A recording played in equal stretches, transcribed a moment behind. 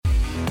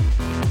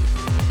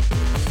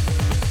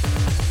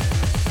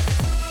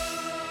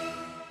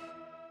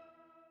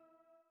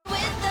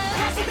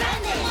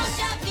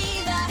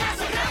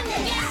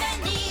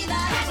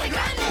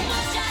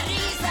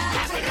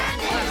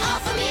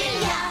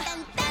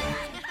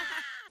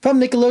From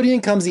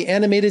Nickelodeon comes the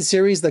animated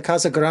series The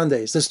Casa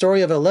Grandes, the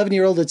story of an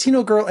 11-year-old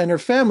Latino girl and her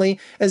family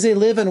as they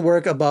live and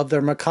work above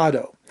their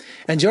mercado.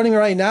 And joining me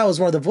right now is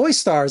one of the voice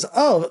stars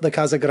of The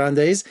Casa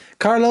Grandes,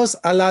 Carlos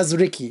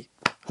Alazriki.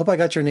 Hope I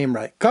got your name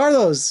right.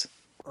 Carlos!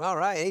 All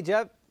right. Hey,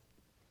 Jeff.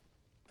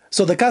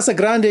 So The Casa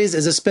Grandes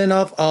is a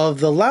spin-off of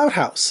the Loud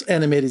House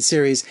animated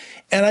series.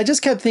 And I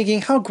just kept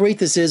thinking how great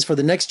this is for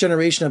the next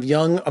generation of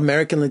young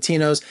American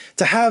Latinos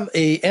to have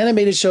an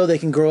animated show they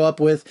can grow up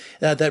with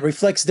that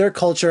reflects their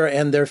culture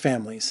and their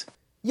families.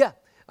 Yeah,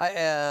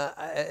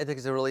 I think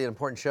it's a really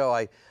important show.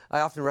 I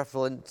often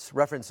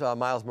reference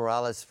Miles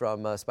Morales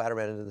from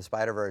Spider-Man Into the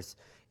Spider-Verse.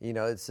 You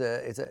know, it's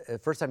the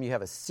first time you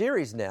have a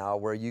series now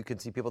where you can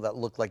see people that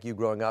look like you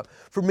growing up.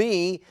 For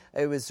me,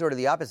 it was sort of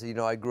the opposite. You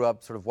know, I grew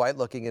up sort of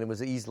white-looking, and it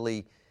was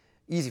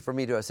easy for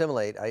me to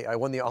assimilate. I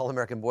won the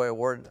All-American Boy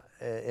Award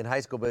in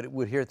high school, but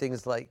would hear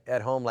things like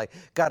at home like,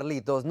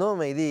 Carlitos, no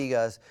me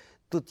digas,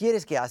 tú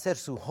tienes que hacer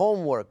su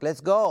homework,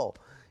 let's go.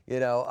 You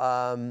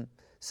know,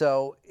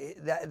 so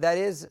that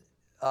is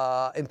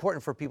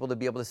important for people to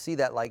be able to see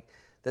that, like,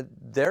 that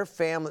their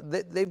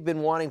family, they've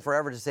been wanting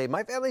forever to say,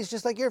 my family's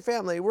just like your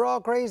family, we're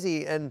all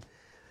crazy. And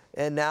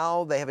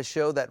now they have a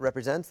show that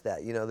represents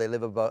that. You know, they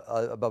live above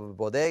a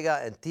bodega,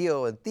 and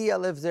Tío and Tía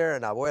lives there,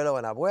 and Abuelo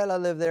and Abuela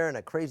live there, and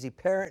a crazy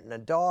parent, and a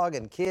dog,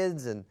 and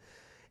kids. And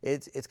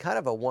it's kind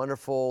of a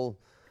wonderful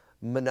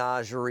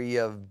menagerie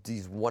of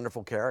these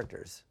wonderful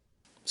characters.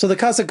 So The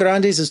Casa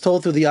Grandes is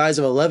told through the eyes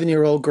of an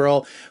 11-year-old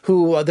girl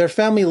who their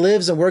family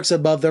lives and works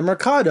above their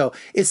mercado.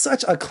 It's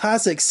such a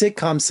classic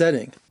sitcom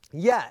setting.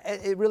 Yeah,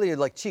 it really is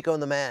like Chico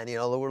and the Man. You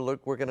know, we're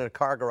working in a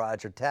car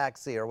garage or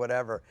taxi or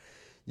whatever.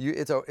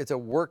 It's a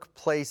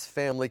workplace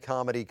family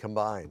comedy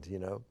combined. You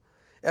know,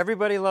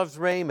 everybody loves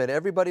Raymond.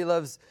 Everybody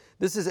loves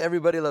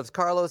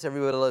Carlos.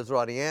 Everybody loves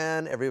Ronnie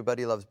Ann.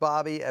 Everybody loves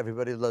Bobby.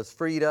 Everybody loves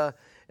Frida.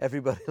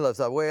 Everybody loves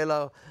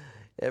Abuelo.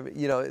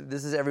 You know,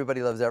 this is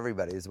everybody loves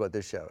everybody is what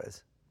this show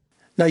is.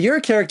 Now, your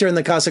character in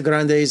The Casa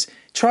Grandes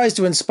tries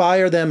to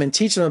inspire them and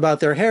teach them about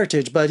their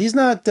heritage, but he's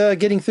not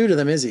getting through to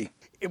them, is he?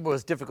 It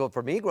was difficult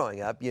for me growing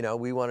up. You know,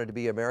 we wanted to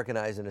be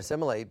Americanized and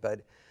assimilate,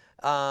 but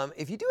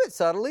if you do it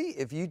subtly,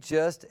 if you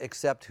just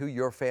accept who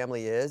your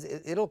family is,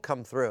 it'll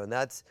come through. And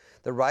that's,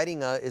 the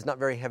writing is not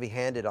very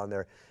heavy-handed on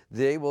there.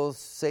 They will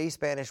say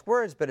Spanish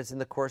words, but it's in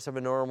the course of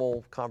a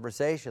normal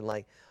conversation.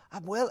 Like,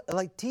 Abuela,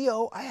 like,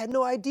 Tío, I had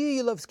no idea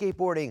you love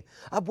skateboarding.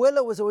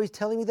 Abuela was always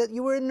telling me that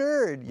you were a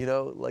nerd, you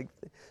know, like,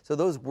 so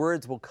those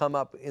words will come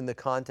up in the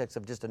context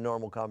of just a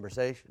normal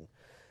conversation.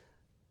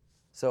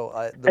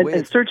 So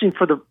searching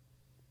for the...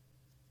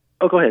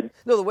 Oh, go ahead.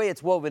 No, the way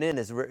it's woven in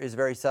is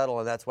very subtle,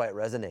 and that's why it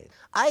resonates.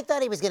 I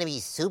thought he was going to be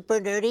super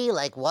nerdy,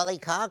 like Wally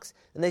Cox.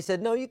 And they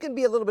said, no, you can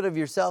be a little bit of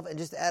yourself and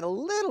just add a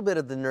little bit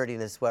of the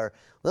nerdiness where,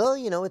 well,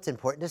 you know, it's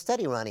important to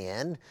study, Ronnie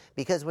Ann,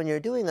 because when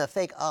you're doing a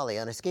fake ollie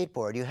on a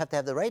skateboard, you have to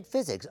have the right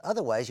physics.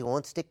 Otherwise, you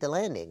won't stick the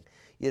landing.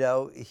 You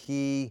know,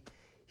 he's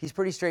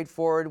pretty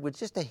straightforward with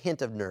just a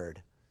hint of nerd.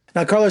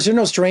 Now, Carlos, you're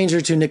no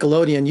stranger to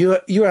Nickelodeon.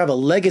 You have a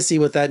legacy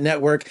with that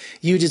network.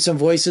 You did some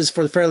voices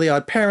for Fairly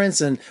Odd Parents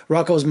and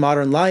Rocko's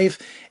Modern Life.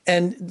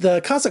 And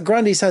the Casa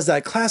Grandes has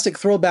that classic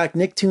throwback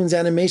Nicktoons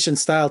animation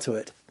style to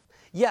it.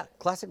 Yeah,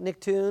 classic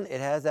Nicktoon. It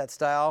has that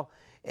style.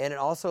 And it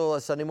also a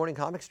Sunday morning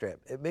comic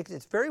strip.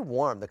 It's very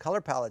warm. The color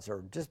palettes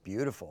are just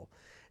beautiful.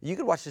 You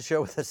could watch the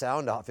show with the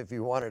sound off if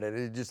you wanted it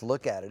and just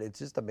look at it. It's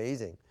just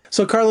amazing.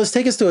 So, Carlos,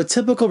 take us to a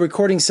typical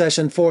recording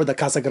session for the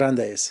Casa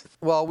Grandes.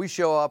 Well, we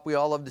show up. We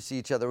all love to see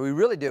each other. We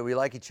really do. We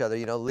like each other.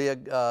 You know,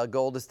 Leah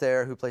Gold is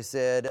there, who plays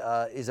Sid.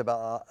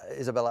 Isabella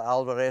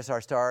Alvarez,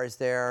 our star, is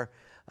there.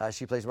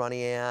 She plays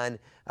Ronnie Ann.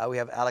 We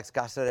have Alex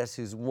Cáceres,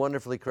 who's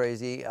wonderfully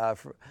crazy.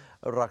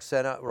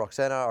 Roxana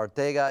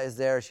Ortega is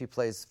there. She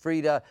plays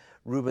Frida.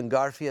 Ruben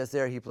Garcia is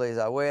there. He plays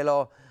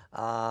Abuelo.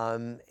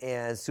 And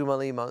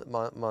Sumali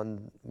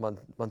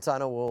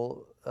Montano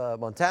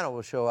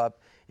will show up,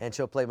 and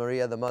she'll play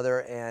Maria, the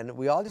mother, and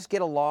we all just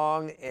get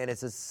along, and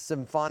it's a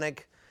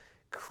symphonic,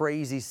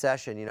 crazy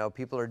session. You know,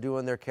 people are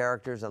doing their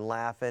characters and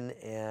laughing,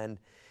 and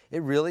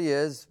it really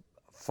is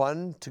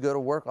fun to go to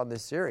work on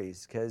this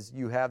series because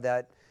you have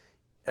that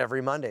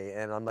every Monday,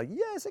 and I'm like,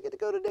 yes, I get to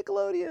go to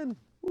Nickelodeon.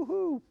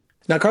 Woohoo!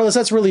 Now, Carlos,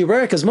 that's really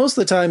rare because most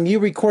of the time you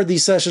record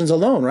these sessions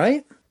alone,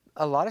 right?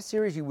 A lot of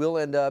series you will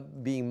end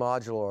up being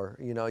modular.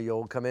 You know,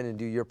 you'll come in and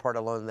do your part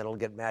alone, and then it'll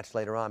get matched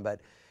later on.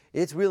 But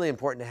it's really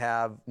important to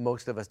have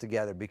most of us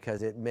together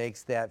because it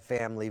makes that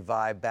family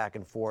vibe back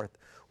and forth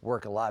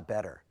work a lot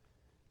better.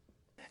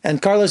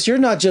 And Carlos, you're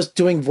not just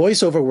doing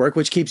voiceover work,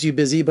 which keeps you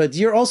busy, but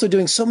you're also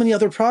doing so many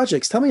other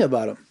projects. Tell me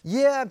about them.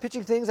 Yeah, I'm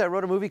pitching things. I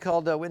wrote a movie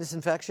called Witness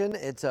Infection.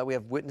 We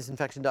have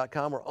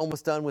witnessinfection.com. We're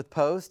almost done with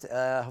post.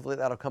 Hopefully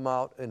that'll come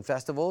out in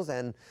festivals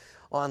and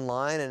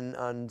online and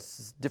on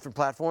different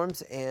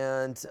platforms.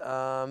 And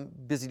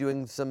busy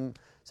doing some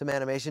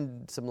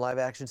animation, some live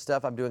action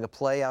stuff. I'm doing a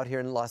play out here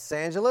in Los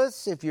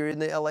Angeles. If you're in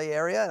the LA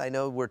area, I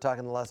know we're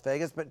talking to Las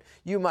Vegas, but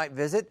you might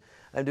visit.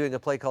 I'm doing a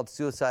play called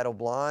Suicidal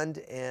Blonde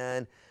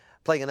and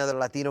playing another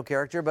Latino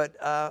character, but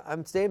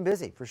I'm staying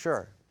busy for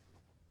sure.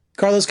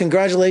 Carlos,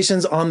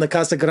 congratulations on the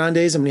Casa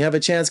Grandes. And when you have a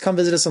chance, come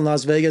visit us in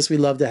Las Vegas. We'd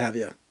love to have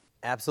you.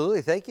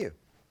 Absolutely. Thank you.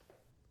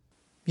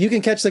 You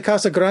can catch the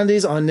Casa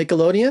Grandes on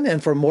Nickelodeon.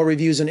 And for more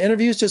reviews and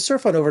interviews, just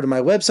surf on over to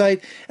my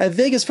website at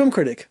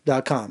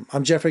vegasfilmcritic.com.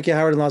 I'm Jeffrey K.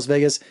 Howard in Las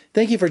Vegas.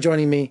 Thank you for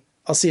joining me.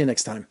 I'll see you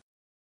next time.